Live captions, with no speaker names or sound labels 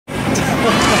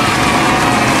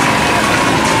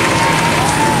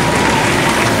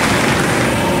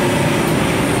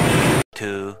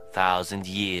2,000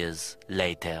 years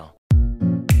later.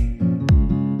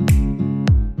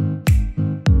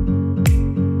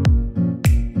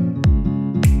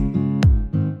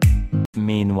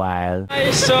 Meanwhile,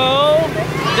 so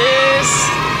this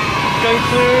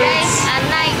concludes a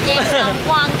night in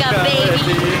Zamboanga,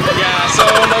 baby. Yeah, so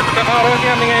magkakaroon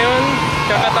kami ngayon.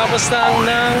 Kakatapos lang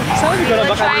ng saan ko na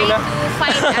ba kanina? To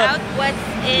find out what's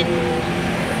in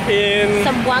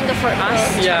Zamboanga for us.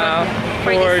 Yeah,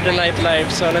 for the nightlife.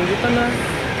 So nandito na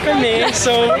kami.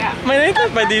 So may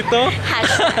nightlife ba dito?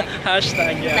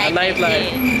 Hashtag yeah,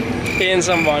 nightlife in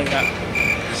Zamboanga.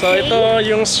 So ito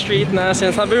yung street na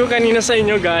sinasabi ko kanina sa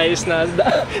inyo guys na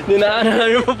dinaanan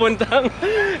namin papuntang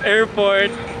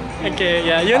airport. Okay,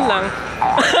 yeah, yun lang.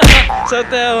 So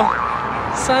tell,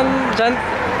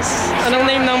 anong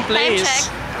name ng place? Time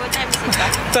check. What time is it ba?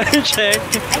 Time check.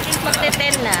 I think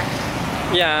magte-10 na.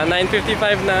 Yeah,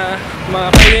 9:55 na. Mga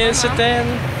 5 minutes to 10.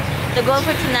 The goal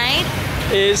for tonight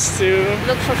is to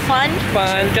look for fun.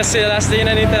 Kasi last day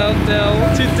na ni Tel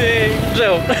today.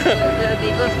 Joke.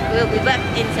 We'll be back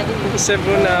in Cebu.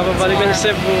 Cebu na, babalik na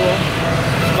sa Cebu.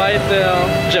 Bye Tel.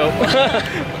 Joke.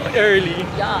 Early.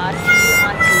 Yeah, see you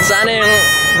on Tuesday. Sana yung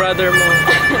brother mo.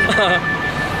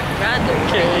 Brother.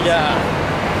 Okay, yeah.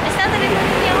 Is that the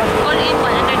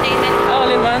all-in-one entertainment?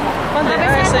 All-in-one? Pande,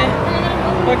 say.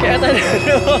 Okay, ito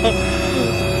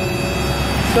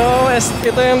so,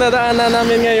 ito yung dadaanan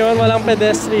namin ngayon. Walang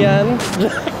pedestrian.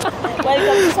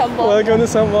 Welcome to Zamboanga. Welcome to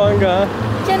Zamboanga.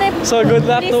 So, good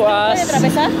luck to us.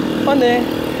 Pande?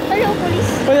 Hello,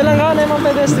 police. Pwede lang ka na yung mga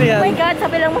pedestrian. Oh my God,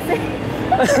 sabi lang mo sa'yo.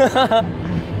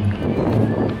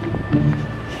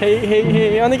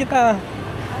 Hey, ano kita?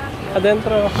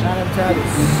 Adentro.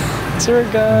 Tour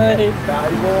guide.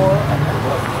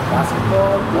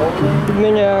 Basketball, bowling.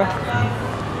 Tignan niya.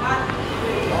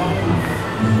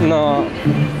 No.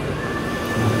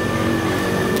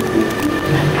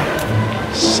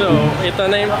 So, ito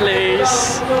na yung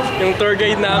place. Yung tour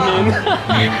guide namin.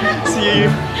 Si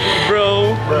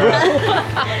bro.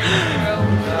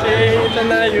 Okay, ito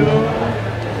na yung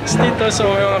dito. So,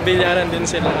 may mga bilyaran din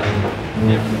sila.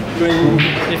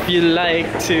 If you like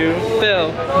to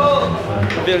tell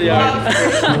billiard.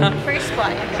 First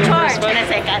spot. Charge in a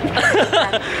second.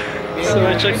 So,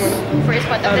 check mo. First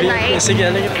spot of the night. Sige,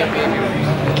 alagay ito.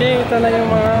 Okay, ito na yung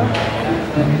mga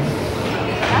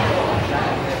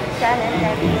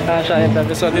Shannon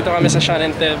Tevi. So, dito kami sa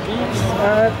Shannon Tevi.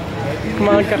 At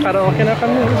magkakaraoke na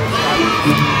kami.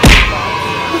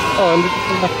 Oh,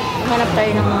 dito na. Hanap tayo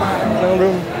ng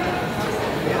room.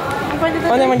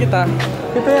 Ano naman kita?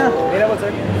 Ito yan.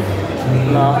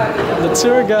 No. The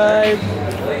tour guide.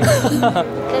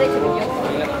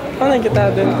 Ano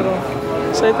kita dentro?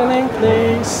 So ito na yung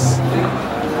place.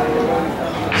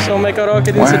 So may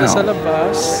karaoke din sila sa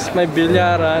labas. May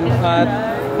bilyaran at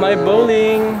may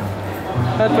bowling.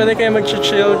 At pwede kayo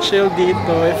mag-chill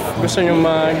dito if gusto nyo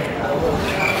mag...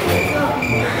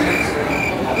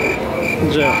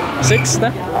 6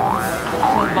 na?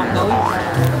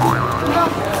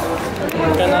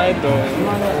 Kanay doon.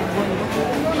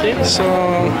 Okay, so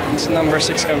it's number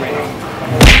 6 kami.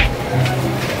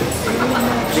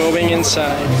 Going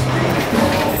inside.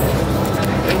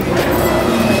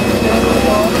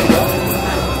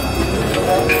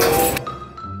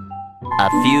 A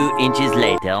few inches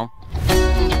later.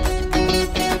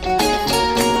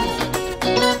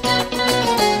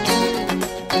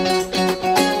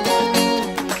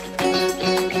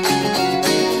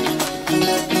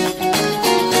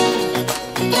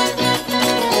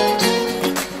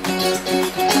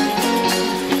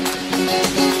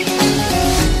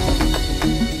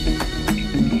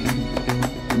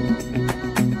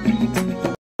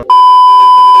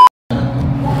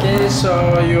 So,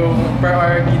 yung per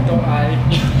hour dito ay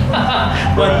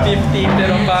 150,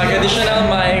 pero pag additional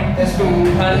mic,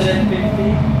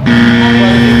 250.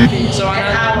 150. So, an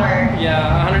hour.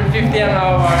 Yeah, 150 an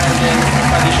hour and then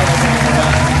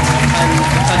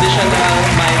additional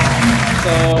mic.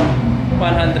 So,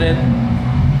 100.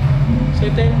 So,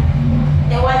 ito yung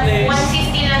The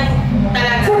 150 lang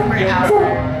talaga per hour.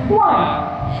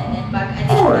 Yeah. And then pag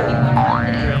additional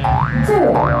 100.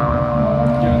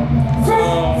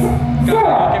 So,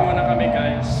 karaoke muna kami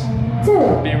guys.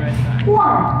 Be right back.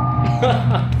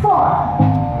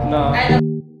 No.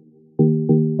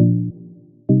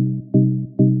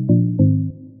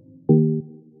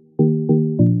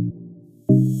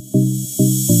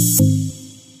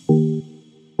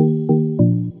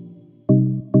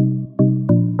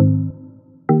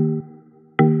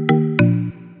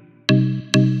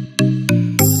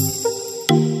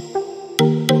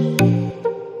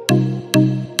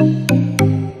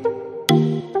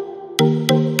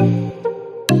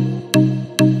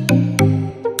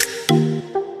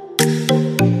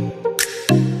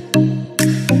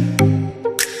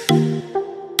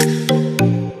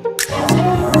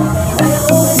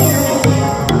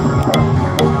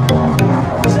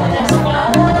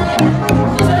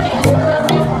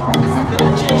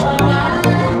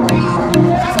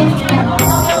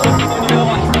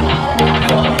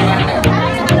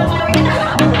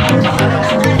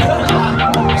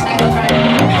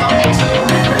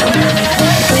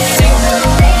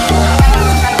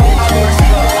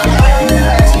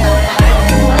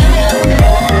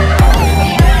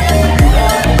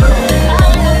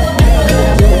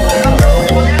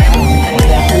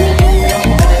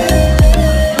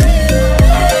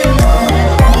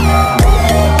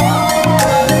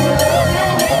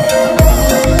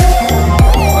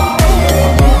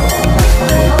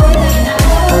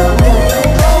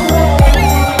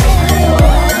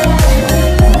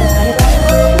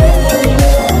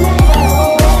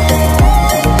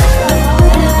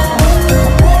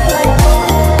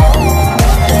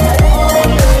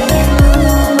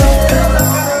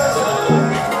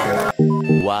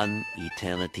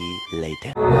 eternity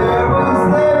later.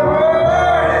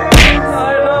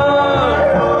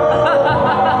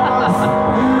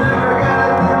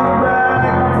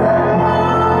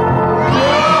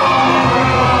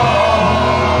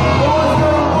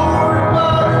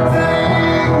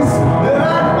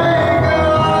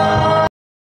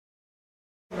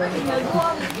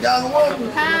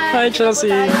 Hi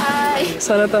Chelsea!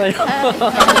 Sana tayo?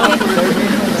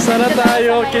 Sana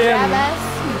tayo, Kim?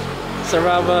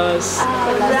 Sarabas.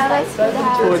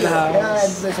 Food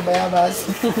house.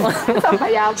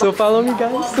 So follow me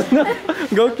guys.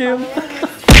 Go Kim!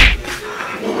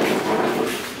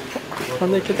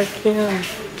 Ano kita Kim?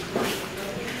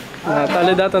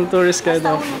 Tali datang tourist kayo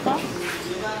daw.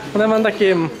 Ano naman ta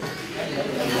Kim?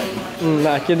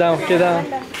 Kidam.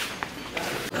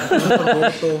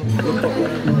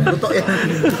 Luto yan.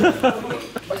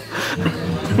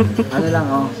 Ano lang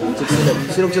oh,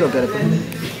 silog-silog ganito.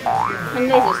 Ano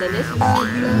yung susulis?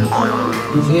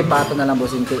 Sige, pato na lang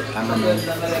bossing ko. Tangan mo.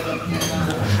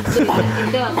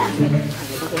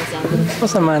 Apa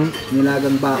saman?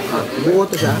 Nilagang baka. Buo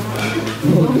to siya.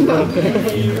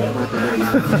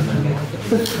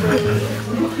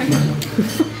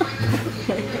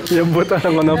 Yung buta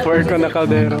ng mga pork ko na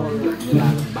kaldero.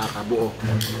 Nilagang baka, buo.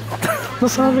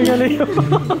 Nasabi ka Leo.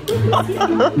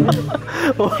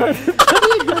 What?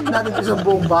 Natin ito sa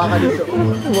buong baka dito.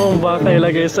 Buong baka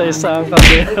ilagay sa isang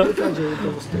kaldero.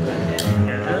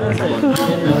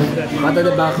 Mata de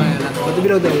baka yan. Pati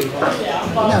bilaw daw eh.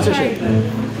 Ano yan, chef?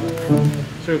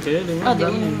 Sure kayo? Oh, di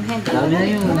mo yung hand. Dami na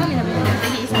yun.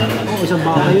 Oo, isang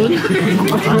baka yun.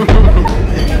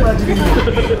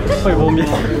 Ay, bumya.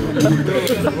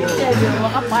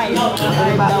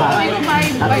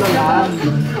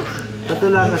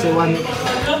 Tatlo lang kasi one.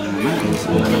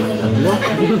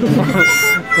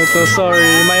 So sorry,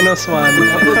 -1. Yung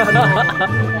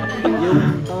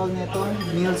tawag nito,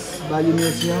 meals, value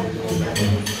meals nyo.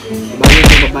 Value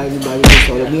nyo, babae nyo, value nyo,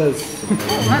 solo meals.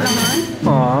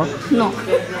 Aww. No.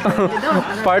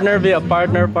 Partner be a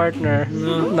partner.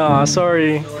 No,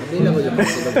 sorry. Available yung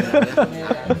sila.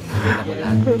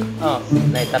 Oh,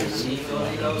 naitapsi.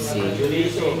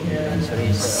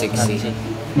 Sexy.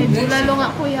 Medyo lalo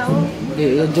nga kuya.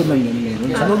 Hindi, yan dyan lang yun.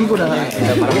 Sanugin ko na nga.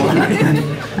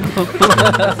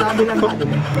 Sabi lang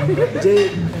natin.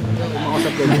 Jay,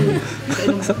 makausap ko yun.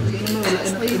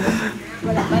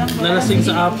 Nalasing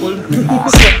sa apple.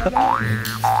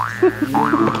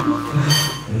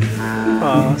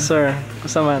 Sir.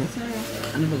 Kasaman.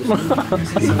 Ano ba gusto mo?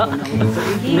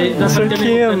 Sir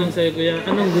Kim. Sa'yo kuya,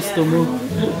 anong gusto mo?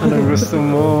 Anong gusto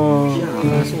mo?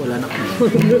 Kaso wala na kami.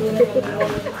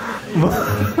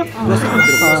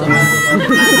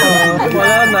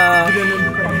 Wala na.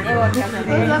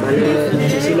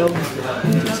 Silog.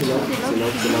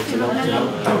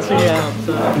 Sige.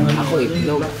 Ako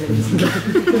itlog.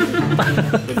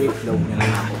 Itlog na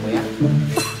lang ako kuya.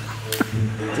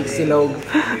 Chiksilog.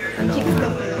 Ano?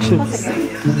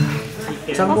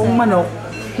 Isang buong manok.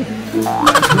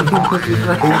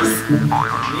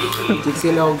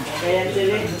 Chiksilog.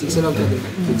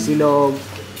 Chiksilog.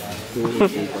 4,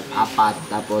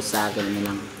 tapos sa akin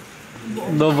na lang.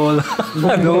 Double.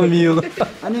 Double meal.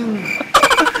 Ano yung...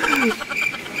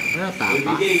 Ano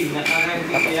tapa?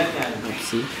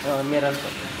 Tapsi? Oh, meron po.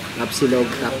 Tapsilog,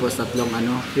 tapos tatlong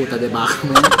ano, puta de baka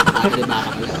mo yun. Puta de baka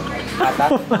pala.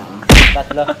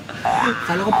 Tatlo.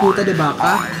 Kala ko puta de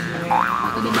baka.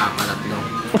 Puta de baka, tatlo.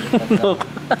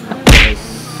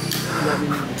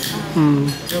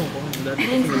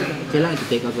 Kailangan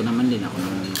iti-take out ko naman din. Ako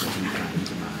naman yung kasing kain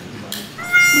sa bahay.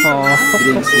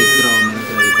 Green sweet raw. Meron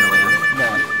sila dito kaya?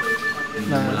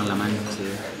 Walang laman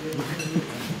kasi...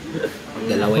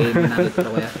 Pagdalawin mo na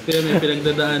dito kaya? Kaya may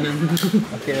pinagdadaanan.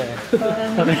 Okay.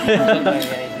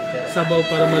 Sabaw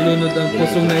para malunod ang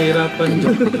pusong nahihirapan.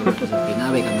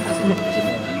 Pinaway kami kasi.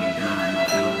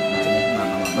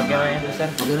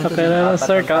 Okay na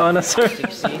sir. Kao na sir.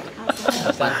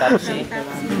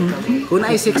 Kung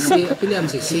ay sexy, pili ang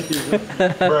sexy.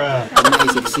 Kung ay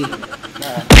sexy.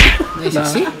 Ay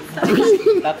sexy?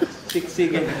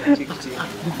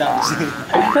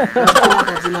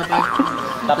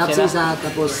 Tapsi isa,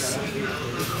 tapos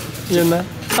Yun na.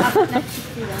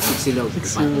 sexy log.